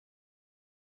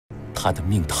他的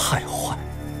命太坏，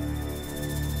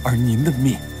而您的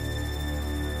命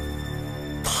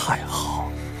太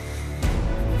好。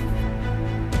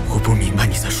我不明白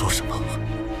你在说什么。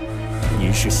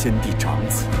您是先帝长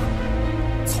子，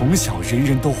从小人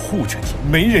人都护着你，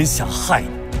没人想害你。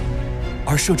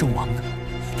而摄政王呢，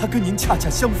他跟您恰恰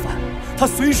相反，他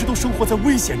随时都生活在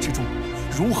危险之中，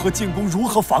如何进攻，如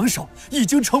何防守，已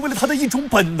经成为了他的一种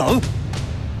本能。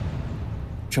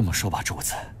这么说吧，主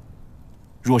子，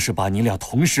若是把你俩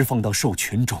同时放到兽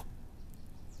群中，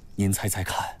您猜猜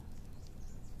看，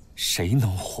谁能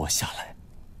活下来？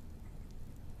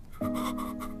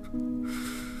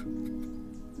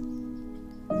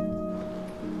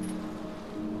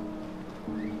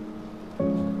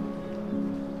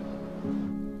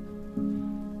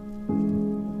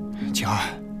景汉，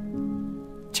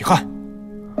景汉，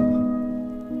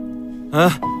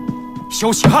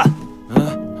萧景汉，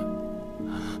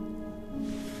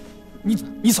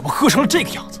你怎么喝成了这个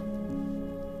样子？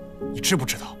你知不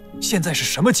知道现在是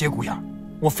什么节骨眼？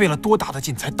我费了多大的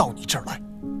劲才到你这儿来，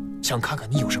想看看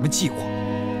你有什么计划。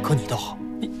可你倒好，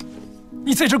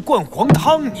你在这灌黄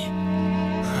汤，你！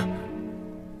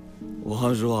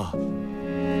王叔，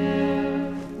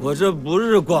我这不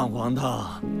是灌黄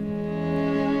汤，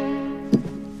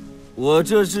我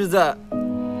这是在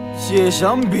写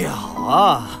详表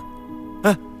啊！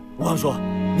哎，王叔，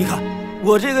你看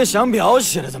我这个详表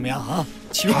写的怎么样啊？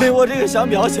我这个详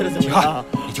表写的怎么样？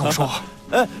你听我说。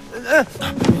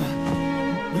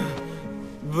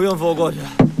不用扶过去。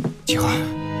景汉，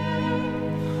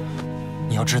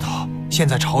你要知道，现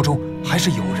在朝中还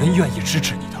是有人愿意支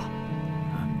持你的。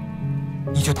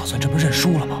你就打算这么认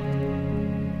输了吗？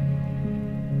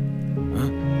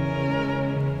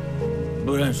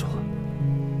不认输？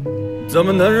怎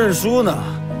么能认输呢？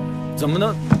怎么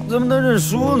能认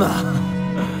输呢？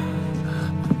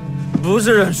不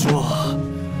是认输。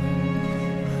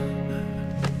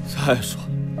再说，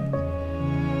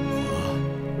我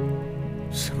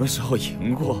什么时候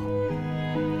赢过？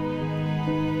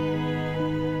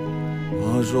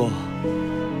王叔，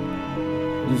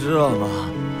你知道吗？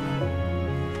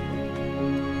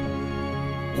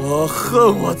我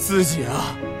恨我自己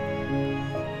啊！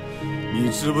你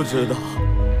知不知道，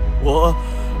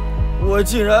我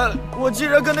竟然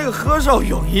跟那个和尚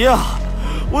勇一样，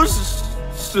我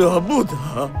舍不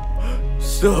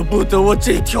得我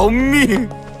这条命。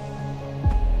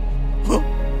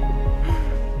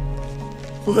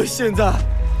我现在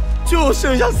就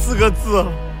剩下4个字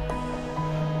了：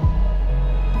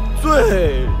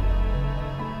醉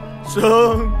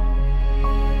生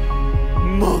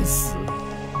梦死。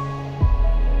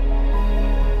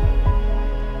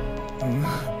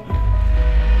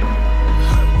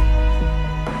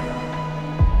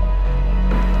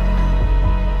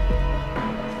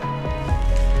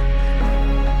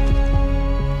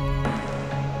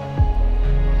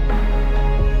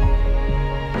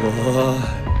我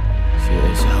写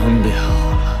详表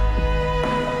了，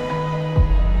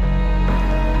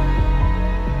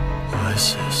我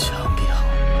写详表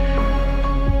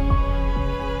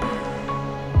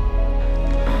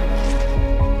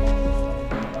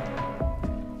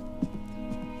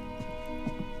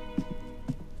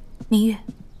明月，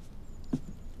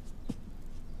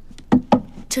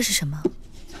这是什么？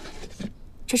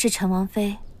这是陈王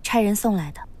妃差人送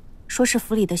来的，说是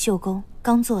府里的绣工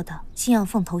刚做的新样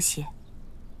凤头鞋。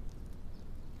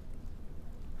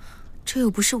这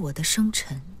又不是我的生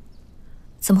辰，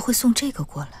怎么会送这个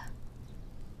过来？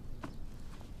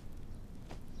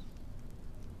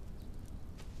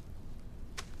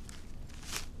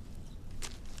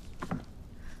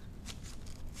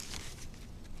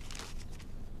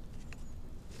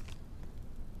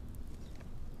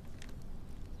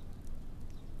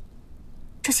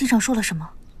这信上说了什么？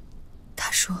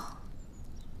他说，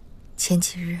前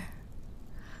几日，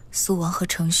苏王和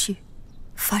程旭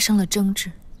发生了争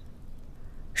执，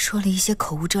说了一些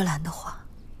口无遮拦的话，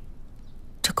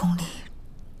这宫里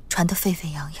传得沸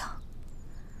沸扬扬，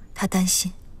他担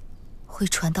心会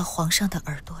传到皇上的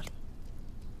耳朵里。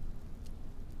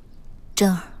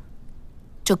真儿，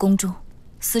这宫中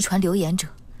私传流言者，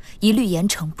一律严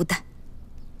惩不贷，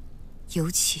尤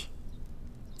其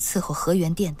伺候河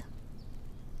源殿的，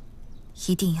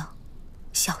一定要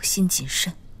小心谨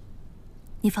慎。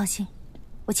你放心，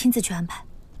我亲自去安排。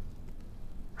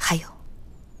还有，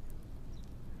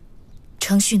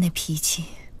程旭那脾气，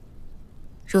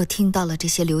若听到了这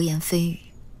些流言蜚语，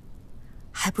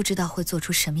还不知道会做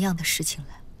出什么样的事情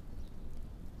来。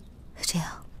这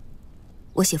样，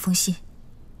我写封信，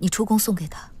你出宫送给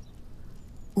他，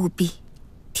务必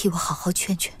替我好好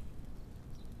劝劝。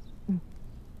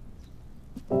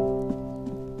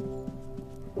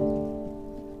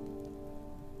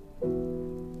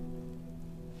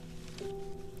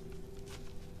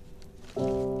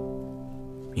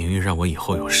让我以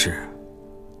后有事，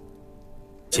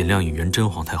尽量与元真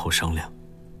皇太后商量。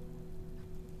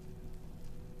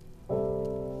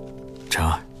婵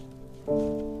儿，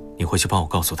你回去帮我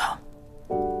告诉她，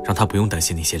让她不用担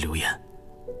心那些流言，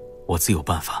我自有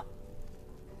办法，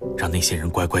让那些人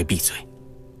乖乖闭嘴。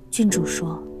郡主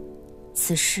说，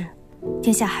此事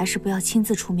殿下还是不要亲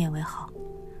自出面为好。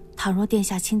倘若殿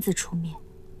下亲自出面，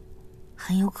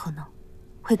很有可能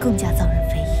会更加遭人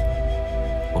非议。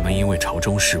我们因为朝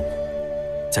中事务，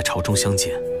在朝中相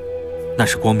见，那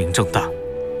是光明正大，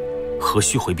何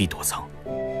须回避躲藏？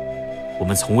我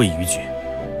们从未逾矩，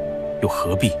又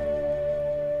何必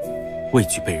畏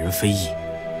惧被人非议？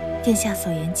殿下所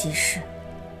言极是，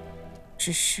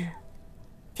只是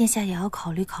殿下也要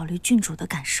考虑考虑郡主的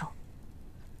感受。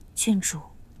郡主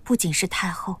不仅是太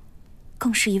后，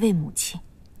更是一位母亲，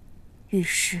遇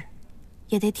事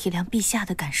也得体谅陛下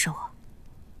的感受啊。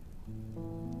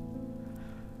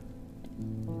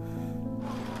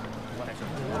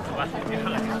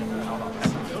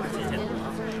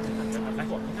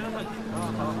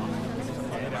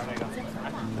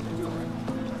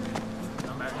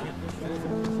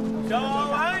小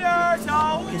玩意儿，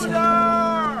小物件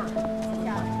儿。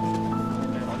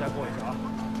再过一条。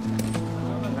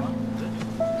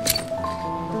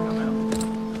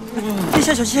殿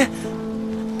下小心！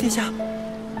殿下，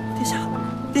殿下，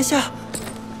殿下！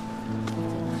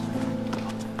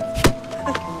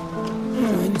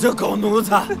你这狗奴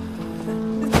才，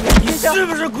你是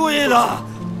不是故意的？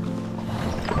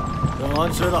本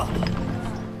王知道，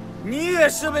你也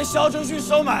是被萧承旭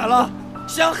收买了，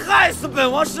想害死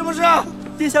本王是不是？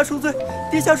殿下恕罪，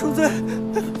殿下恕罪。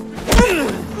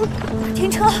停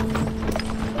车！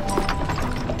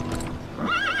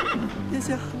殿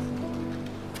下，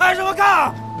看什么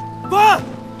看？滚！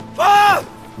滚！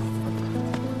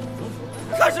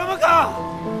看什么看？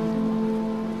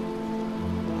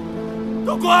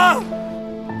都滚！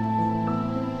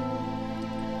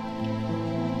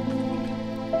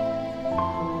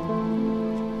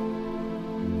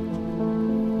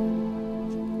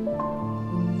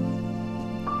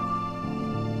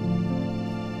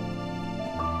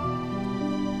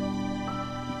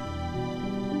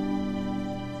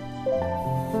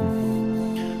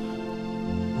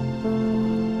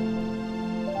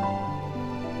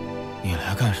你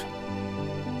来干什么？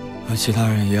和其他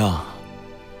人一样，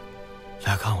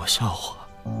来看我笑话。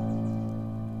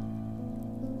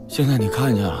现在你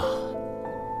看见了，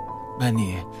拜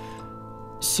你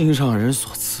心上人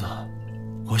所赐，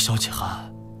我萧启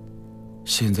寒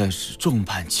现在是众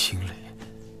叛亲离，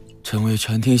成为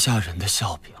全天下人的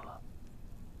笑柄了。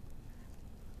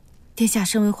殿下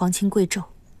身为皇亲贵胄，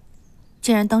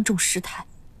竟然当众失态。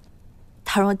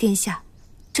倘若殿下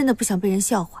真的不想被人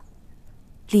笑话，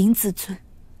理应自尊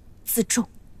自重。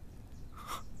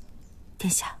殿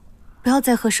下，不要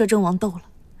再和摄政王斗了。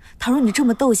倘若你这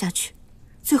么斗下去，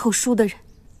最后输的人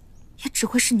也只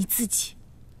会是你自己。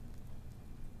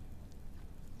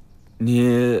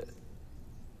你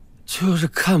就是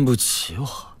看不起我，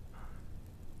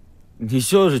你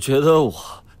就是觉得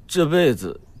我这辈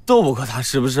子斗不过他，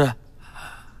是不是？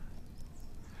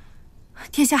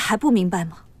殿下还不明白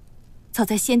吗？早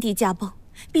在先帝驾崩、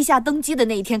陛下登基的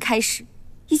那一天开始，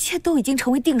一切都已经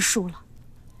成为定数了。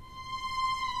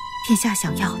殿下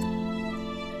想要的，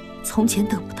从前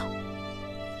得不到，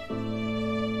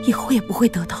以后也不会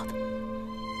得到的。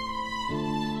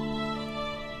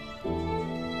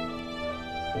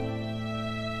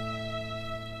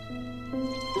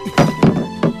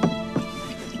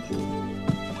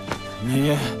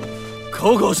你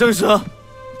口口声声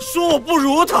说我不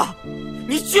如他，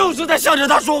你就是在向着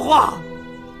他说话。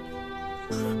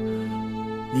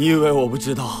你以为我不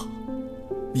知道，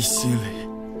你心里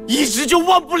一直就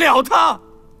忘不了他。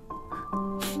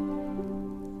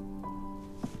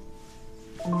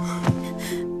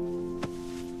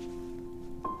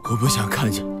我不想看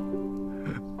见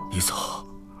你走，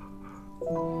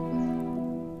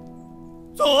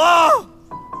走啊！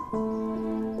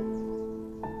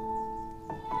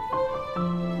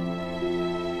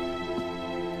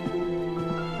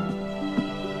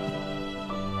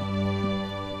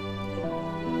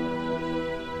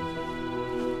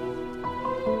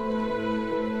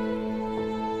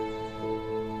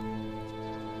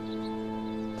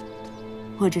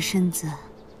我这身子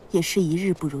也是一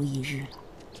日不如一日了，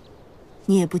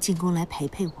你也不进宫来陪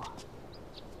陪我。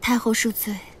太后恕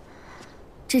罪，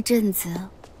这阵子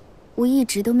我一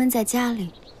直都闷在家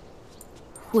里，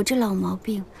我这老毛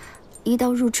病一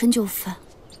到入春就犯。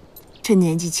这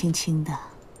年纪轻轻的，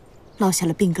落下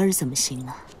了病根儿怎么行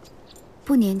啊？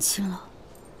不年轻了，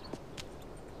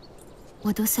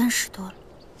我都30多了。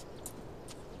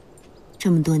这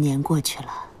么多年过去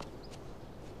了，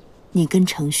你跟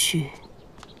程旭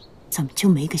怎么就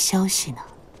没个消息呢？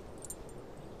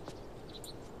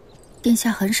殿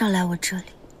下很少来我这里，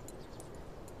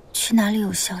去哪里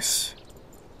有消息？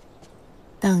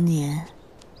当年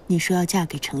你说要嫁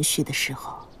给程旭的时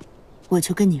候，我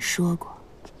就跟你说过，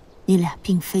你俩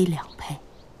并非良配，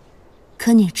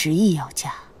可你执意要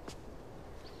嫁。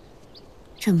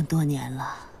这么多年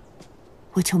了，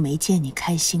我就没见你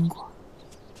开心过。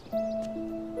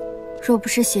若不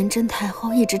是贤贞太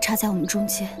后一直插在我们中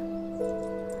间，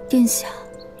殿下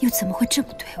又怎么会这么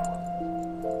对我？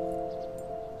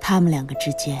他们两个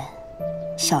之间，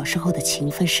小时候的情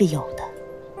分是有的，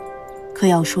可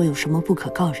要说有什么不可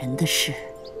告人的事，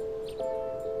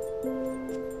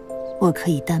我可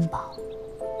以担保，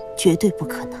绝对不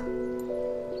可能。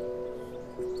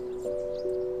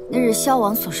那日萧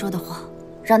王所说的话，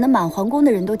让那满皇宫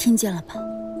的人都听见了吧？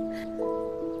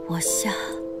我下，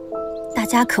大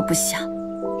家可不下。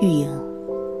玉莹，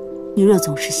你若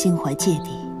总是心怀芥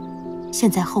蒂，现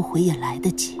在后悔也来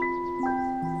得及。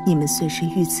你们虽是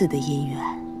御赐的姻缘，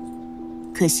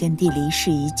可先帝离世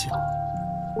已久，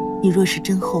你若是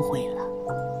真后悔了，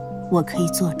我可以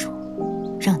做主，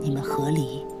让你们和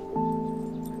离。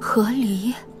和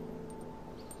离？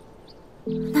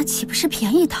那岂不是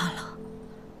便宜他了？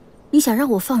你想让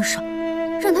我放手，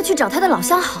让他去找他的老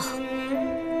相好？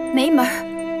没门儿！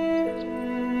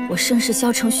我生是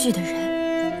萧承旭的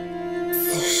人，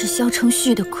死是萧承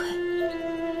旭的鬼。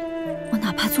我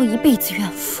哪怕做一辈子怨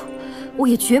妇，我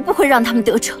也绝不会让他们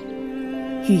得逞。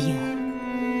玉莹，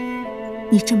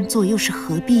你这么做又是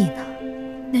何必呢？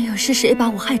那又是谁把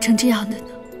我害成这样的呢？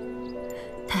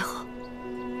太后，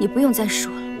你不用再说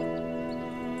了。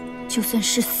就算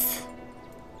是死，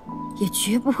也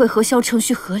绝不会和萧承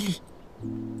旭和离。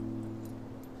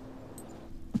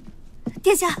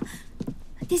殿下，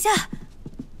殿下，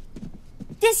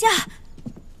殿下！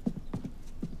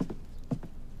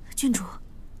郡主，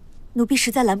奴婢实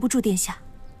在拦不住殿下。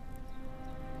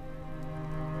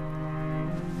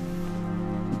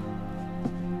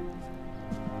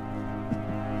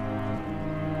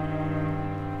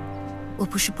我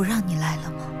不是不让你来了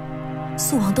吗？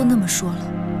素王都那么说了，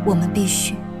我们必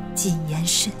须谨言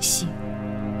慎行。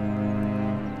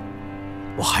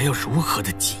我还要如何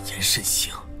的谨言慎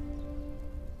行？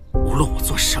无论我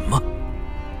做什么，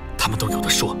他们都有的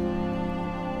说。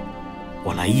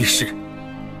我来议事，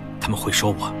他们会说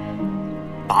我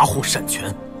跋扈擅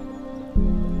权；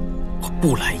我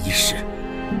不来议事，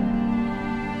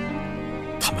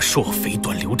他们说我肥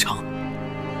短流长。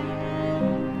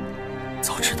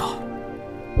早知道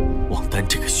王丹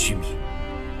这个虚名，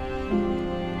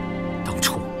当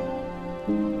初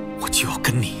我就要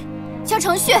跟你。萧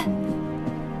承旭，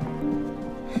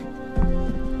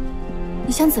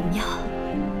你想怎么样？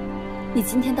你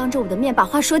今天当着我的面把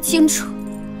话说清楚。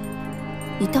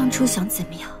你当初想怎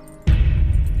么样？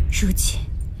如今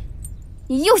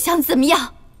你又想怎么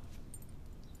样？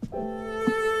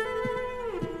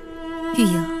玉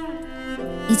莹，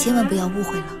你千万不要误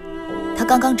会了，他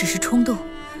刚刚只是冲动，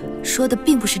说的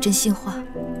并不是真心话。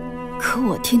可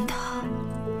我听他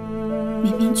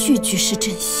明明句句是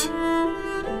真心，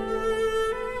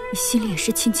你心里也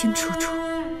是清清楚楚，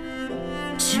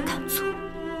只敢做，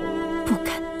不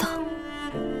敢当。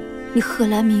你贺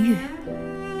兰明玉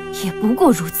也不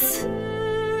过如此。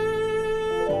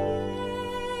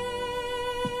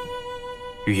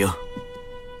玉莹，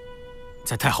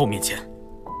在太后面前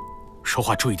说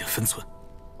话注意点分寸。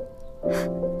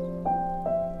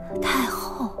太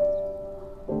后？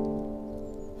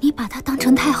你把她当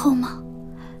成太后吗？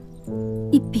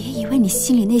你别以为你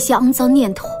心里那些肮脏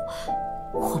念头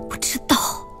我不知道。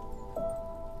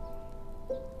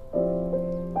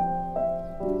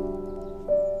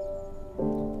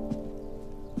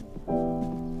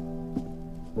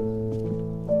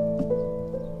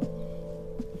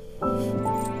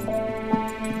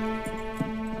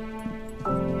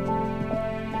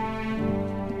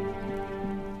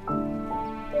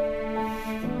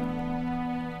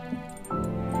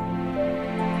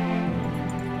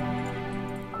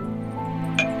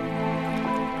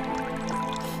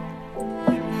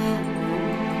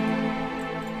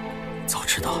早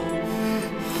知道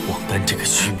王丹这个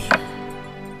虚名，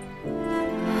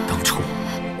当初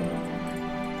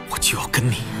我就要跟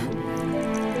你。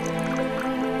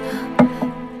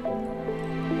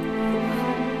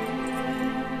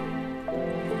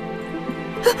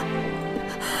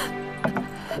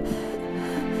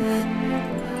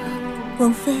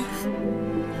王妃，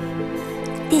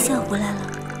殿下回来了。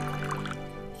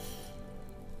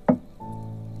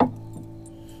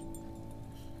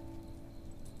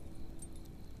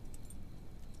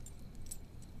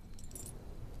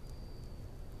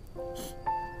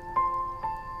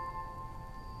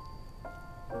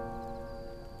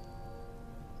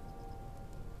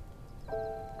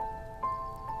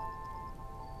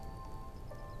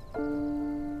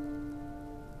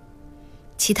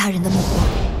其他人的目光，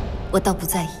我倒不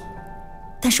在意，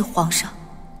但是皇上，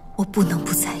我不能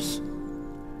不在意。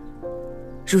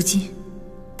如今，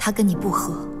他跟你不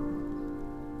和，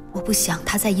我不想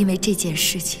他再因为这件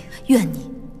事情怨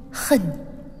你、恨你。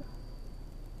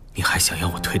你还想要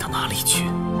我退到哪里去？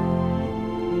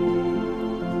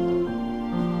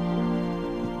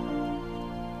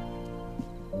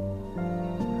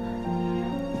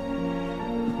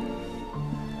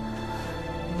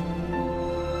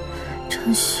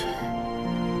程旭，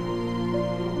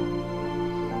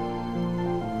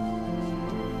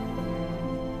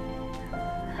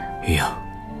于洋，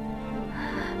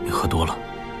你喝多了。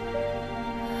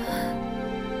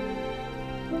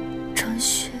程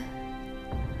旭，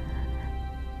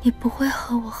你不会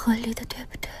和我合离的，对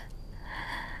不对？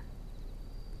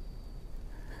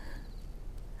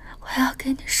我要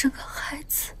给你生个孩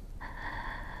子，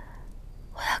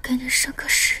我要给你生个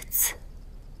世子，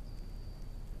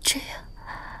这样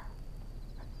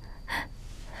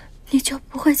你就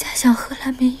不会再想荷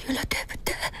兰民语了，对不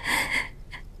对？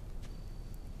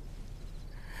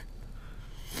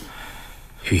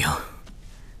于洋，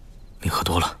你喝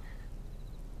多了，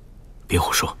别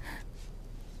胡说。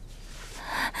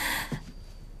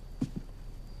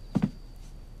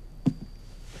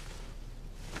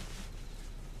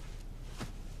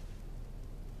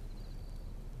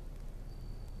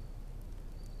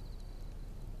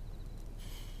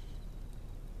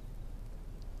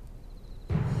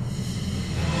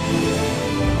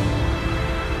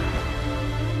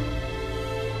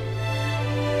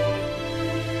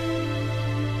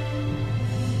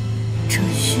程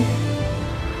旭，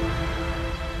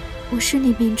我是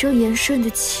你名正言顺的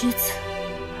妻子，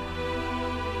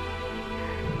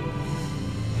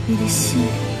你的心里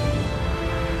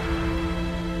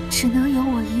只能有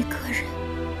我一个人，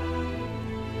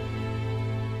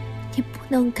你不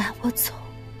能赶我走。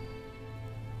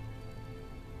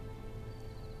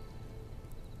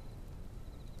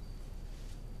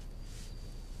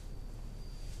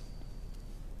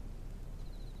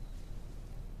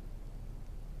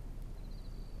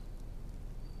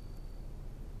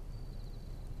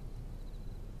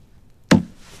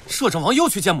摄政王又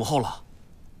去见母后了。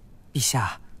陛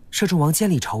下，摄政王监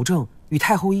理朝政，与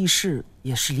太后议事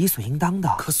也是理所应当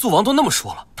的。可肃王都那么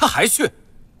说了，他还去，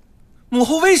母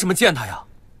后为什么见他呀？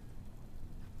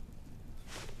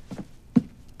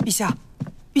陛下，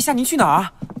陛下，您去哪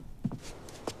儿？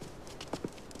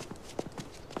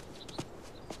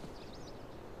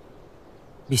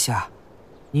陛下，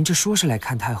您这说是来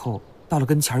看太后，到了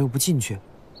跟前又不进去，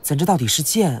咱这到底是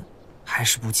见还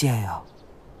是不见呀？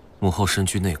母后身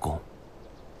居内宫，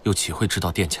又岂会知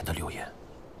道殿前的流言？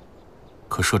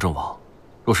可摄政王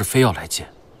若是非要来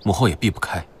见，母后也避不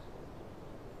开。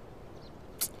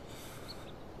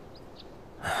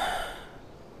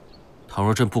倘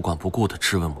若朕不管不顾地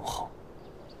质问母后，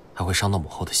还会伤到母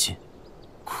后的心。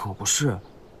可不是，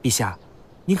陛下，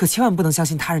您可千万不能相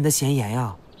信他人的闲言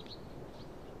呀。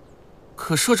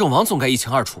可摄政王总该一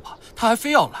清二楚吧？他还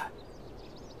非要来，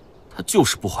他就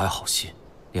是不怀好心，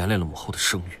连累了母后的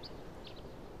声誉。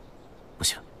不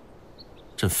行，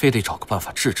朕非得找个办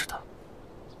法治治他，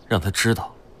让他知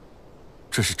道，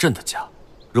这是朕的家，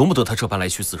容不得他这般来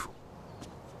去自如。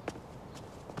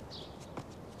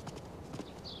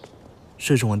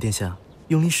摄政王殿下，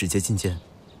拥领使节觐见。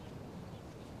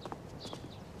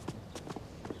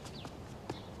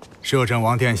摄政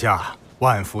王殿下，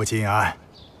万福金安。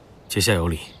阶下有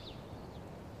礼。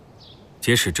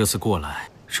节使这次过来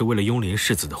是为了雍林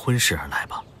世子的婚事而来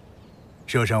吧？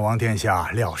摄政王殿下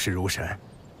料事如神，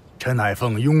臣乃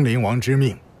奉雍林王之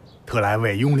命，特来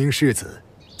为雍林世子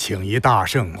请一大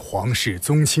圣皇室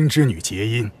宗亲之女结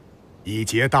姻，以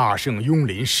结大圣雍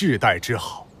林世代之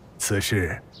好。此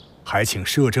事还请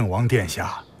摄政王殿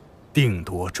下定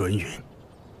夺准允。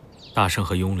大圣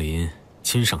和雍林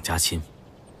亲上加亲，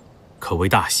可谓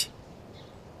大喜。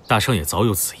大圣也早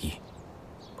有此意，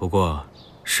不过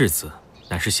世子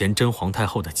乃是贤贞皇太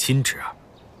后的亲侄儿，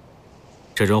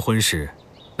这桩婚事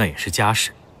那也是家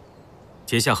事。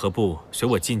阶下何不随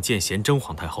我觐见贤贞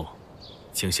皇太后，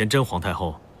请贤贞皇太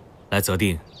后来择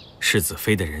定世子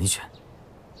妃的人选。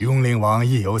雍林王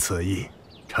亦有此意，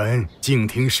臣静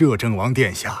听摄政王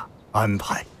殿下安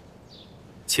排。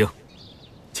请。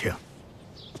请。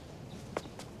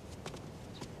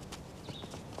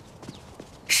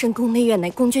深宫内院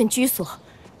乃宫眷居所，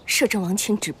摄政王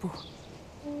请止步。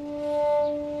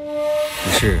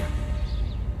你是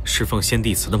侍奉先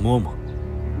帝祠的嬷嬷，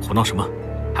胡闹什么？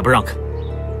还不让开！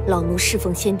老奴侍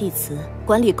奉先帝祠，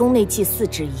管理宫内祭祀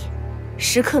之意，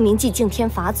时刻铭记敬天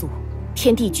法祖、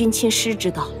天地君亲师之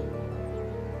道。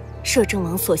摄政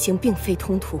王所行并非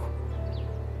通途。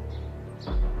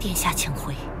殿下请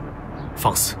回。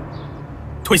放肆！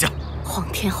退下！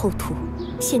皇天厚土，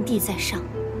献帝在上，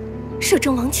摄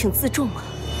政王请自重啊！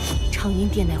长阴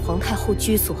殿乃皇太后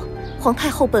居所，皇太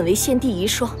后本为献帝遗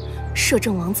孀，摄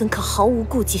政王怎可毫无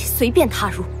顾忌随便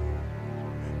踏入？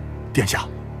殿下，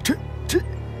这……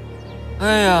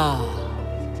哎呀，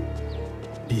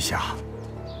陛下，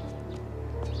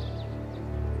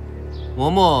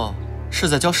嬷嬷是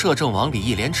在教摄政王礼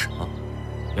义廉耻吗？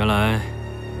原来，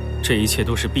这一切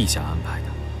都是陛下安排的。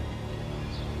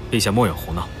陛下莫要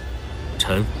胡闹，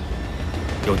臣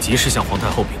有急事向皇太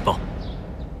后禀报。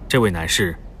这位乃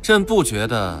是……朕不觉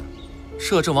得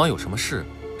摄政王有什么事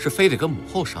是非得跟母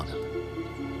后商量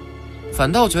的，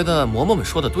反倒觉得嬷嬷们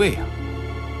说的对呀。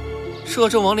摄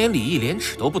政王连礼义廉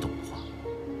耻都不懂的话，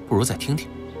不如再听听。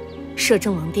摄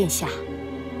政王殿下，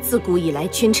自古以来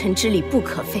君臣之礼不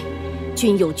可废，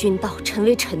君有君道，臣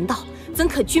为臣道，怎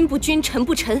可君不君，臣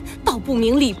不臣，道不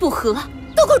明，理不合？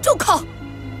都给我住口！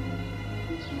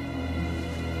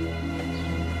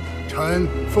臣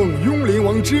奉雍灵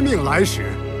王之命来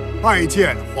使，拜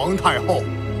见皇太后。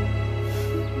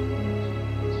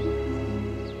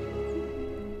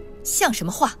像什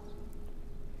么话？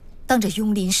当着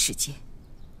雍林使节，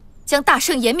将大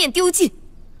圣颜面丢尽，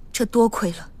这多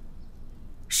亏了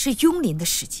是雍林的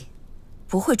使节，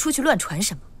不会出去乱传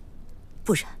什么，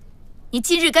不然你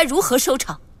今日该如何收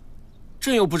场？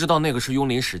朕又不知道那个是雍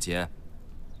林使节，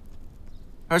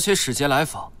而且使节来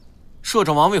访，摄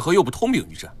政王为何又不通禀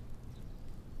于朕？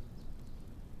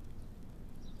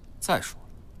再说了，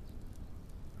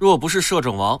若不是摄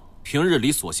政王平日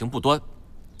里所行不端，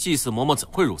祭祀嬷嬷怎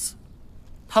会如此？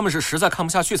他们是实在看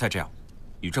不下去才这样，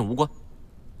与朕无关。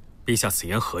陛下此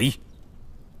言何意？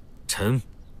臣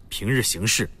平日行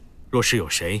事，若是有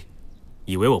谁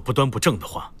以为我不端不正的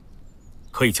话，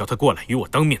可以叫他过来与我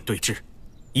当面对质，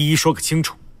一一说个清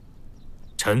楚。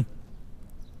臣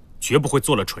绝不会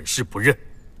做了蠢事不认，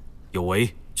有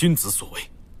违君子所为。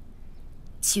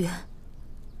启源，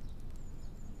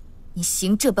你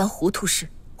行这般糊涂事，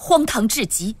荒唐至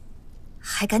极，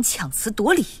还敢强词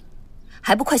夺理，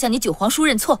还不快向你九皇叔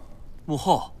认错？母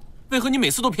后，为何你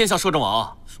每次都偏向摄政王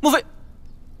啊？莫非？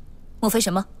莫非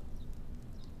什么？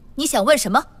你想问什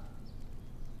么？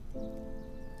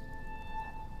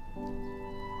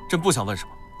朕不想问什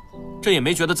么，朕也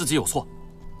没觉得自己有错。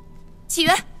启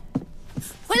源，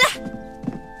回来！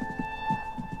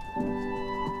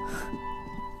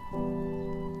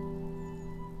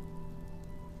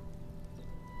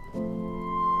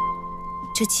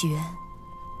这启源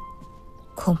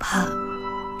恐怕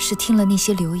是听了那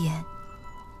些流言，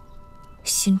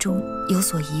心中有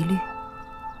所疑虑，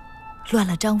乱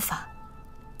了章法，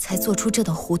才做出这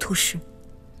等糊涂事。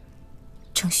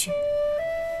程旭，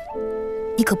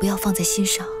你可不要放在心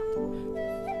上。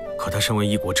可他身为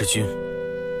一国之君，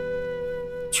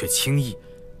却轻易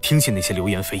听信那些流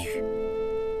言蜚语，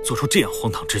做出这样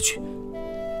荒唐之举。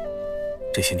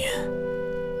这些年，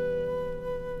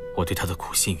我对他的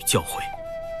苦心与教诲，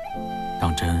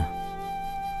当真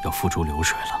要付诸流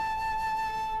水了。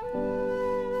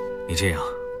你这样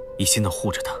一心的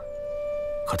护着他，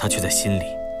可他却在心里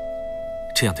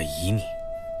这样的疑你、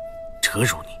折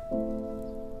辱你，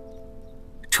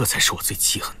这才是我最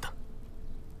气恨的。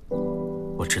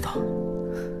我知道，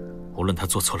无论他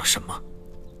做错了什么，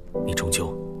你终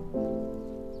究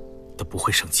都不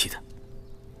会生气的。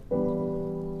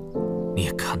你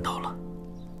也看到了，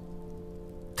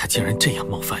他竟然这样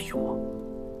冒犯于我。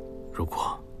如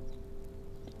果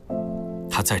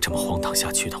他再这么荒唐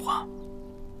下去的话，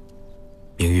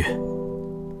明月，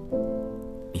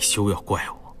你休要怪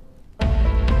我，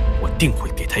我定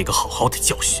会给他一个好好的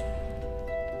教训。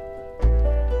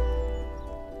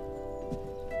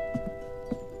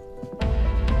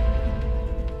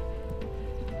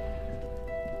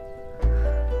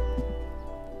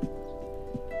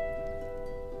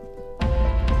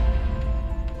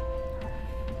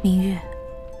明月，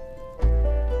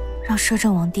让摄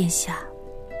政王殿下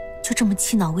就这么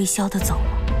气恼未消的走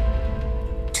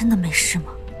了，真的没事吗？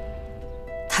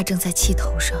他正在气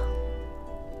头上，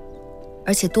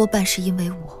而且多半是因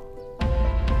为我。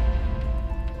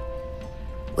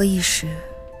我一时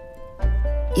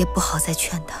也不好再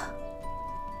劝他，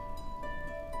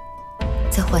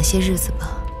再缓些日子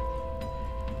吧，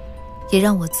也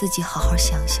让我自己好好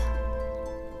想想，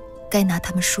该拿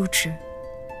他们叔侄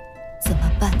怎么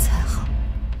办才好。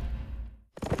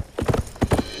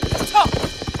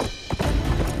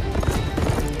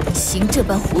你行这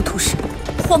般糊涂事，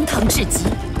荒唐至极，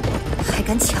还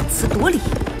敢强词夺理，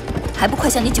还不快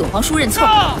向你九皇叔认错！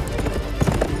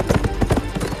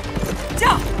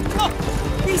驾！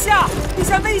陛下，陛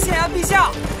下危险啊！陛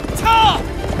下，撤！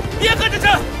别跟着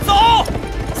朕，走！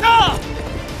下！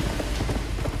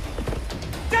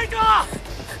站住！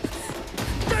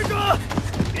站住！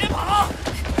别跑！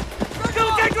给我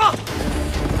站住！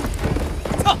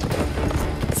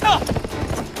下！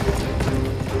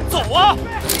走啊！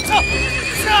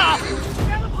下！别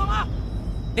再跑了！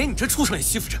连你这畜生也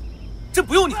欺负着，真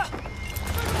不用你了。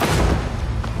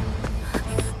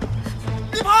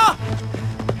别跑！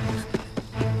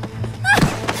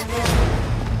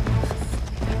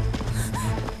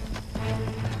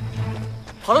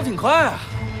跑得挺快啊！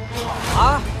跑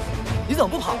啊！你怎么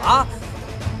不跑啊？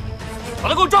把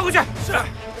他给我抓回去！是。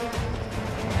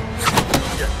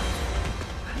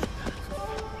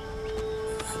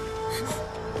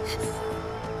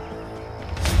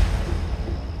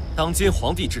当今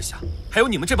皇帝治下，还有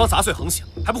你们这帮杂碎横行，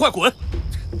还不快滚！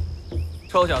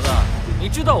臭小子，你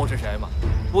知道我是谁吗？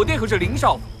我爹可是林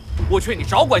少府，我劝你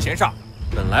少管闲事儿。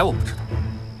本来我不知道，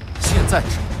现在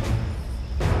知道。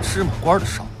芝麻官的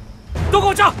少，都给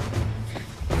我站！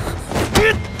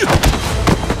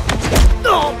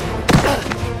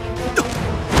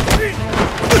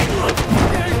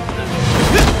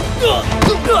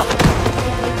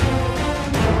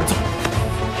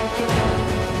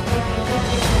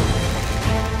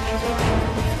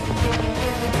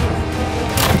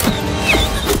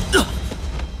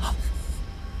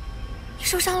你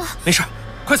受伤了？没事，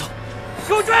快走！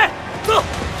给我追！走！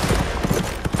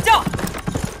驾！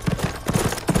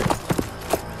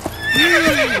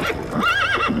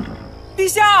陛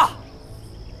下！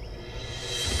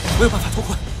我有办法脱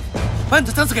困，把你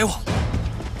的簪子给我。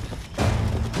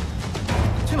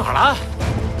去哪儿了？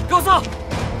给我走！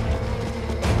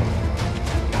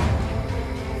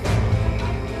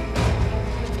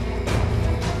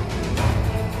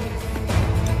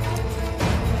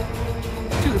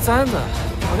这个簪子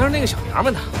好像是那个小娘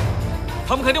们的，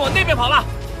他们肯定往那边跑了。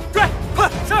追！快！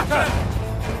是。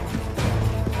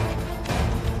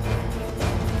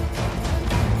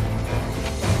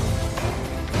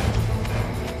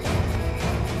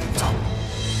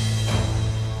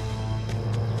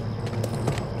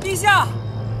陛下！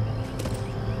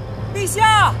陛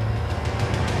下！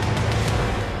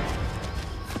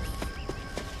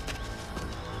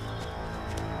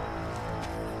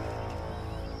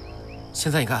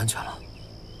现在应该安全了。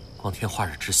光天化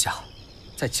日之下，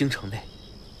在京城内，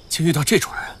竟遇到这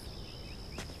种人。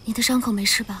你的伤口没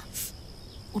事吧？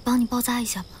我帮你包扎一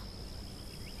下吧。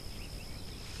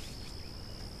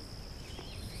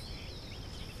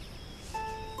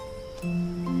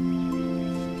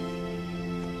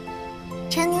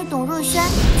臣女董若萱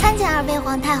参见二位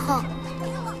皇太后。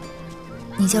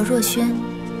你叫若萱？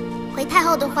回太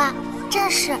后的话，正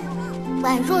是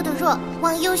宛若的若，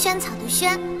望幽萱草的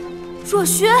萱。若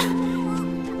萱，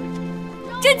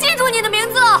朕记住你的名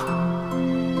字了。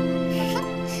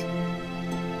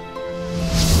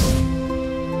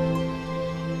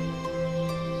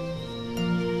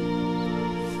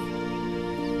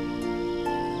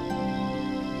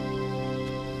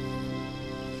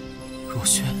若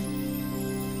萱。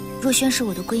若萱是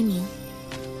我的闺名，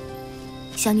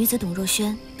小女子董若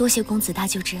萱，多谢公子大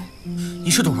救之恩。你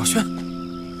是董若萱？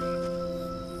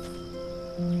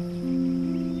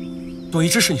董一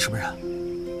之是你什么人？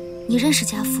你认识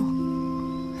家父？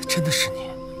真的是你？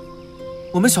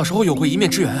我们小时候有过一面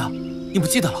之缘啊，你不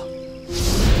记得了？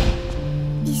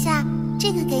陛下，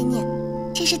这个给你，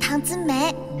这是糖滋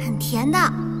梅，很甜的。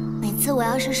每次我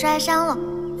要是摔伤了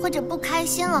或者不开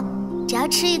心了，只要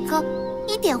吃一颗，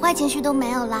一点坏情绪都没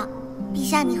有了。陛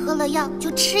下，你喝了药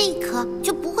就吃一颗，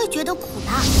就不会觉得苦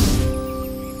了。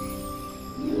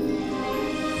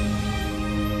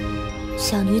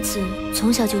小女子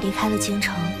从小就离开了京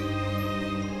城，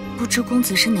不知公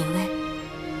子是哪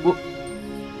位？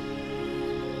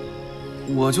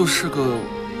我就是个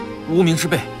无名之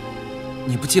辈，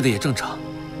你不记得也正常。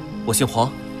我姓黄，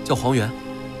叫黄元，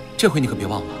这回你可别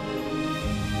忘了。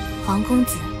黄公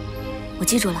子，我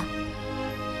记住了。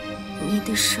你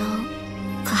的伤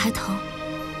可还疼？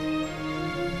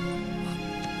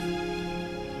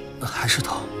还是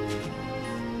疼。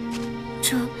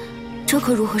这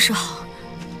可如何是好？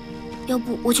要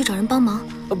不我去找人帮忙？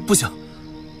不行，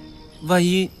万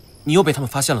一你又被他们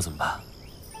发现了怎么办？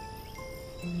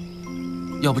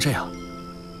要不这样，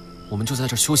我们就在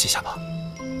这儿休息一下吧。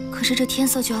可是这天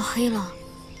色就要黑了，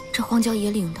这荒郊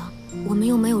野岭的，我们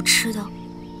又没有吃的，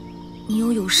你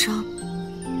又有伤。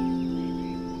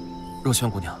若萱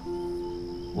姑娘，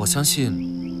我相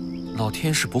信老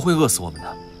天是不会饿死我们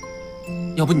的。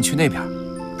要不你去那边，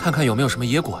看看有没有什么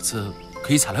野果子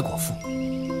可以采来果腹。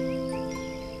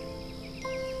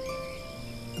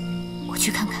我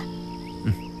去看看。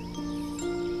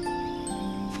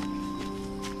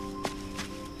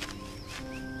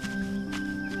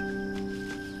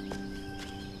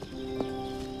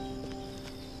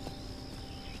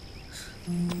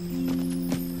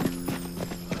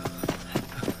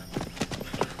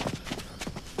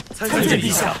参见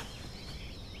陛下。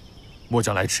末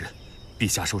将来迟，陛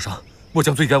下受伤，末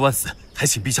将罪该万死，还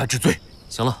请陛下治罪。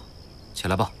行了，起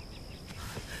来吧。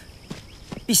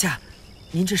陛下，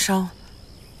您这伤……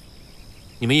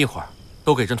你们一会儿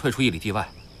都给朕退出1里地外，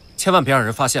千万别让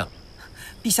人发现了。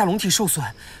陛下龙体受损。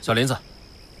小林子，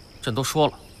朕都说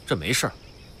了，朕没事儿。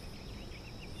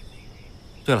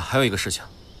对了，还有一个事情，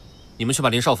你们去把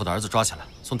林少府的儿子抓起来，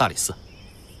送大理寺。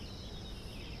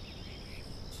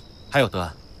还有德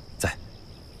安，在。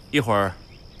一会儿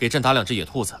给朕打2只野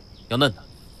兔子，要嫩的。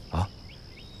啊？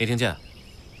没听见？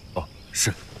哦，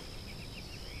是。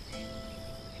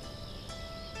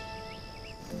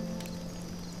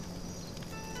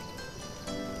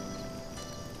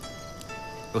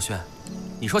若轩，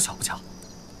你说巧不巧？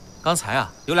刚才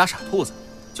啊，有俩傻兔子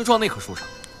就撞那棵树上，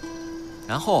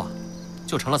然后啊，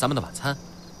就成了咱们的晚餐。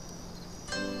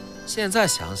现在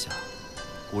想想，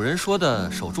古人说的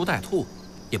守株待兔，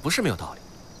也不是没有道理。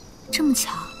这么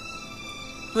巧？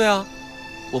对啊，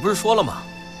我不是说了吗？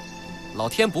老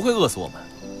天不会饿死我们。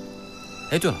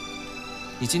哎，对了，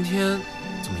你今天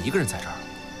怎么一个人在这儿？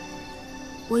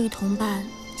我与同伴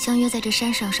相约在这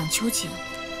山上赏秋景，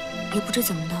也不知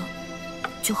怎么的，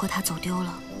就和他走丢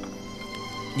了。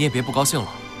你也别不高兴了，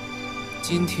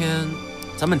今天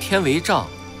咱们天为帐，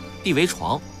地为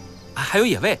床，还有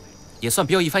野味，也算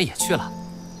别有一番野趣了。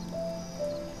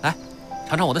来，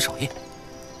尝尝我的手艺。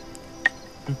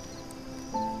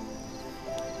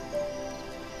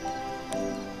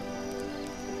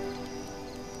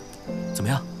怎么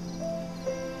样？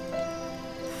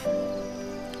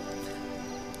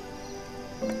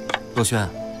若轩，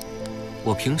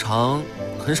我平常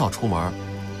很少出门，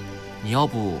你要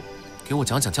不给我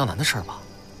讲讲江南的事儿吧？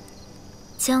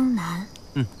江南，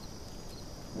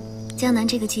江南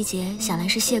这个季节想来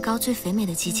是蟹膏最肥美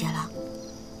的季节了。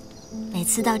每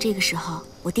次到这个时候，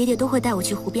我爹爹都会带我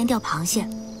去湖边钓螃蟹。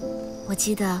我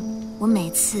记得我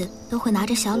每次都会拿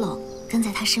着小篓跟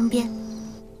在他身边。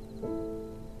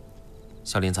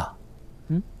小林子，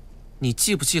你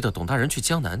记不记得董大人去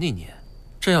江南那年，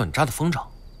朕要你扎的风筝？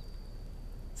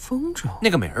风筝？那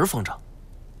个美人风筝。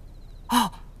哦，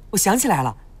我想起来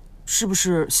了，是不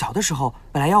是小的时候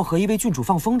本来要和一位郡主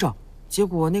放风筝，结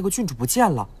果那个郡主不见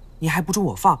了，你还不准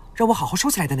我放，让我好好收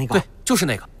起来的那个？对，就是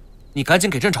那个，你赶紧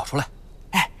给朕找出来。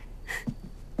哎。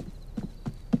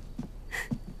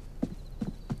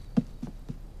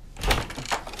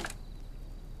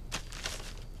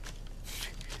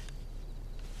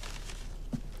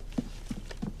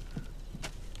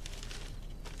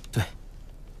对，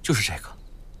就是这个。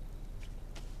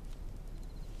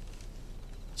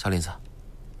小林子，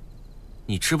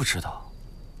你知不知道，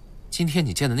今天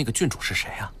你见的那个郡主是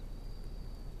谁呀？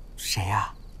谁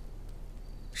呀？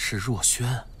是若轩。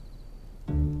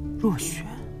若轩？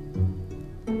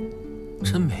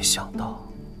真没想到，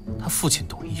他父亲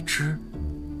董一之，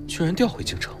居然调回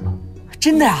京城了。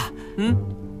真的啊？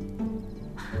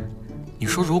你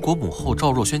说，如果母后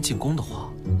召若轩进宫的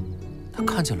话，她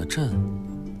看见了朕，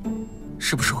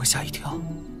是不是会吓一跳？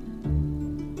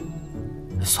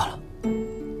算了。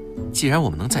既然我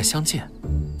们能再相见，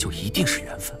就一定是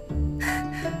缘分。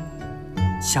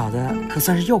小的可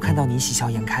算是又看到您喜笑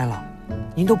颜开了。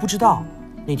您都不知道，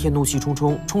那天怒气冲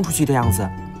冲冲出去的样子，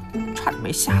差点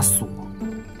没吓死我。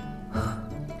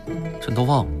朕都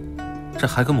忘了，朕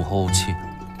还跟母后怄气呢。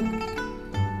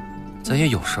咱也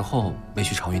有时候没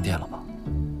去长云殿了吧？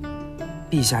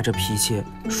陛下这脾气，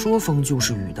说风就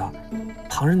是雨的，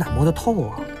旁人哪摸得透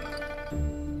啊？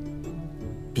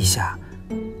陛下，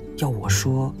要我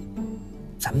说，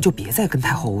咱们就别再跟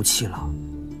太后怄气了。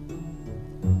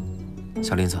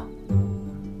小林子，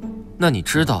那你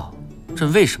知道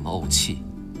朕为什么怄气，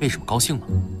为什么高兴吗？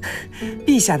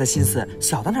陛下的心思，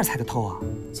小的哪猜得透啊？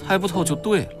猜不透就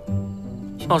对了。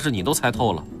要是你都猜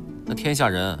透了，那天下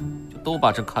人就都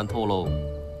把朕看透喽。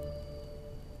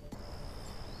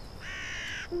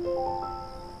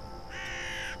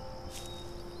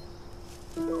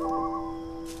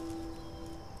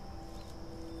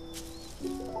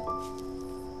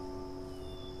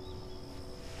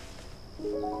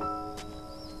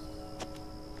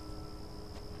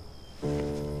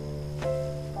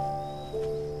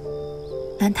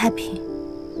南太平，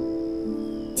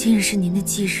今日是您的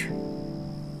忌日，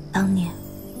当年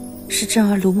是朕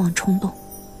儿鲁莽冲动，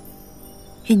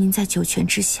愿您在九泉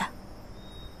之下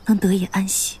能得以安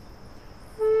息。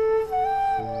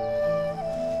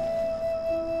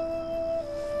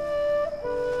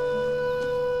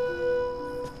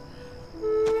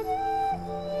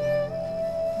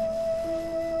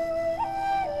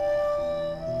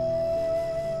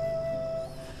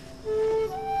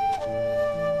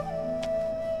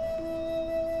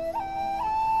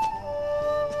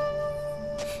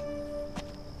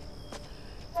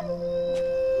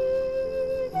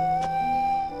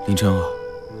宁真儿，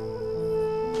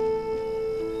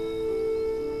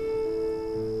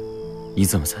你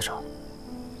怎么在这儿？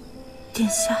殿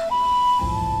下，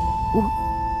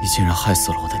你竟然害死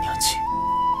了我的娘亲，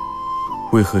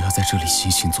为何要在这里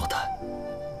行刑坐台？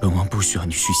本王不需要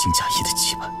你虚情假意的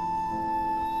祭拜。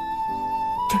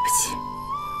对不起，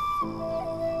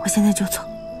我现在就走。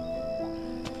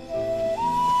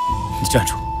你站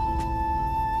住！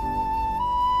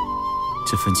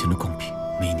这坟前的贡品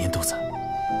每年都在，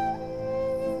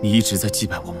你一直在祭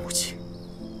拜我母亲。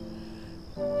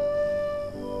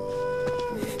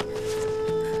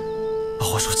把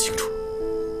话说清楚。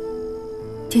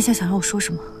殿下想让我说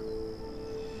什么？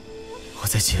我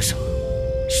在街上，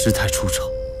失态出丑，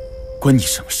关你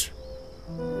什么事？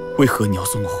为何你要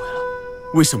送我回来？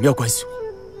为什么要关心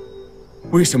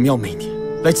我？为什么要每年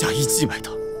来假意祭拜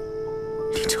他？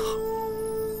林正浩，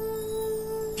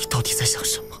你到底在想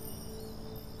什么？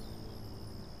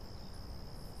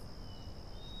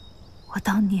我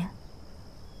当年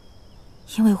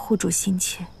因为护主心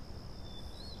切，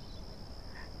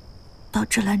导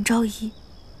致兰昭仪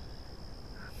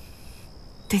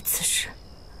对此事，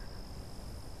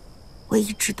我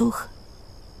一直都很……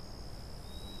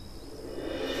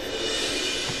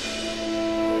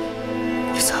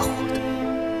你在乎我的，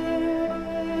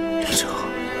林正浩，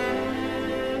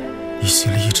你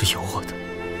心里一直有我的，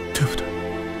对不对？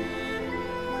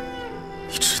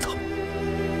你知道吗？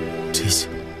这些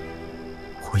年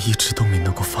我一直都没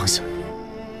能够放下你。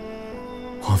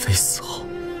王妃死后，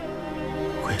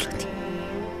为了你，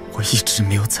我一直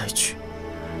没有再娶，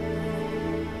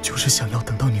就是想要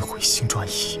等到你回心转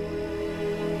意。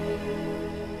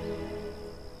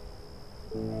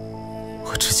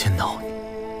我之前闹你、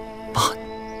骂你，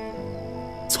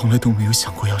从来都没有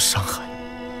想过要伤害你，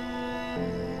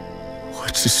我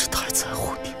只是太在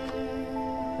乎你了。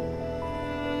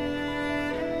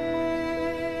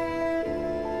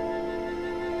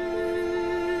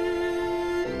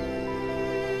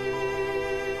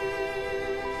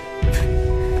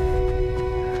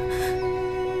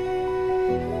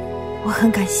我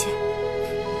很感谢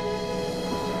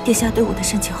殿下对我的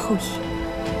深情厚谊，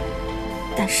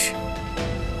但是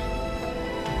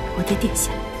我对殿下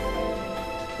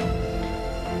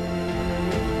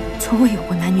从未有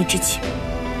过男女之情。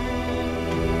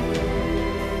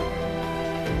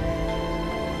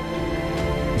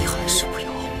你还是不要，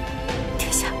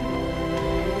殿下。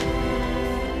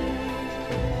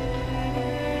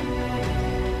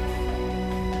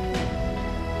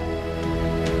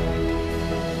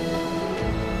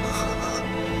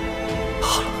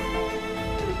好了，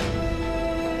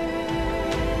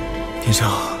天上，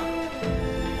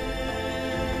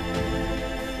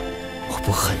我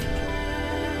不恨你，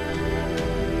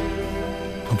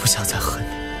我不想再恨你。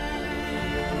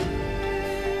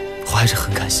我还是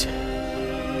很感谢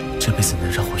这辈子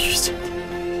能让我遇见你，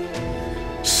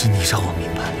是你让我明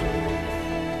白了，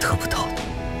得不到的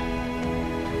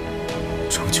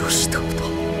终究是得不到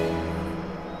的。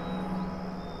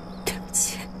对不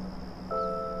起。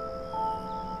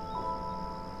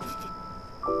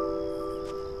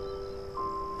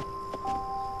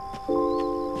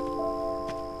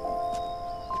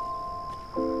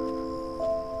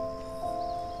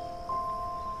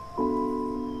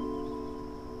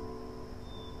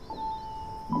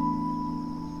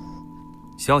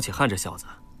萧启汉这小子，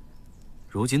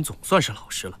如今总算是老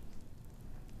实了。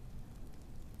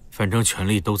反正权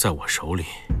力都在我手里，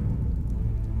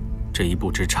这一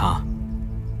步之差，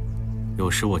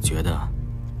有时我觉得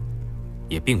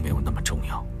也并没有那么重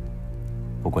要。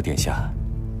不过殿下，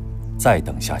再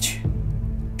等下去，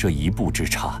这一步之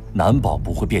差，难保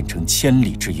不会变成千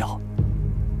里之遥。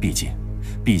毕竟，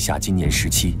陛下今年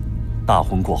17，大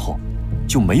婚过后，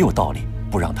就没有道理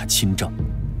不让他亲政。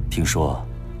听说，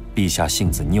陛下性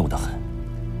子拗得很，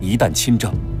一旦亲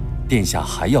政，殿下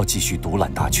还要继续独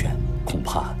揽大权，恐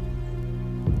怕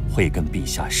会跟陛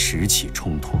下时起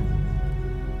冲突。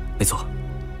没错，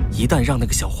一旦让那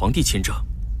个小皇帝亲政，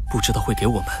不知道会给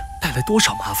我们带来多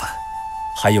少麻烦。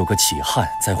还有个启汉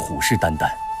在虎视眈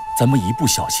眈，咱们一不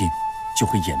小心就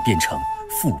会演变成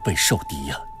腹背受敌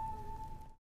呀。